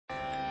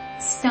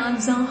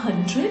Stanza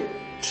 100,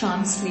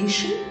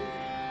 translation.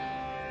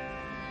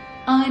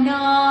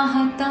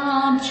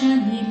 Anahatabja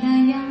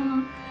nilaya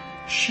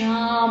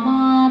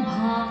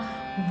shamabha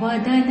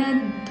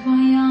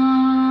vadanadvaya.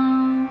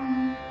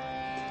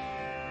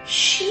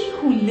 She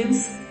who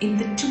lives in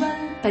the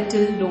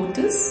 12-petal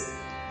lotus,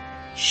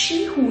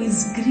 she who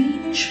is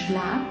greenish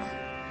black,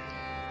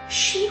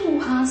 she who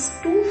has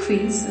two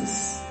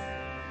faces.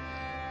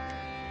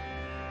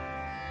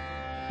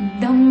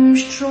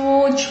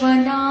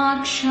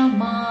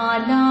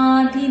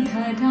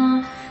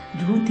 Damshtrojvalakshamadidhara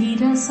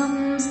rudira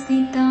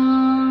samstita.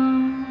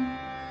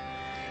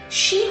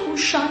 She who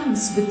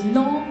shines with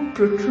long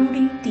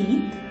protruding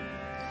teeth,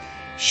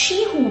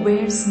 she who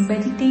wears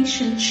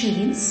meditation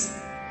chains,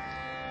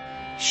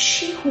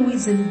 she who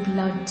is in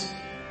blood.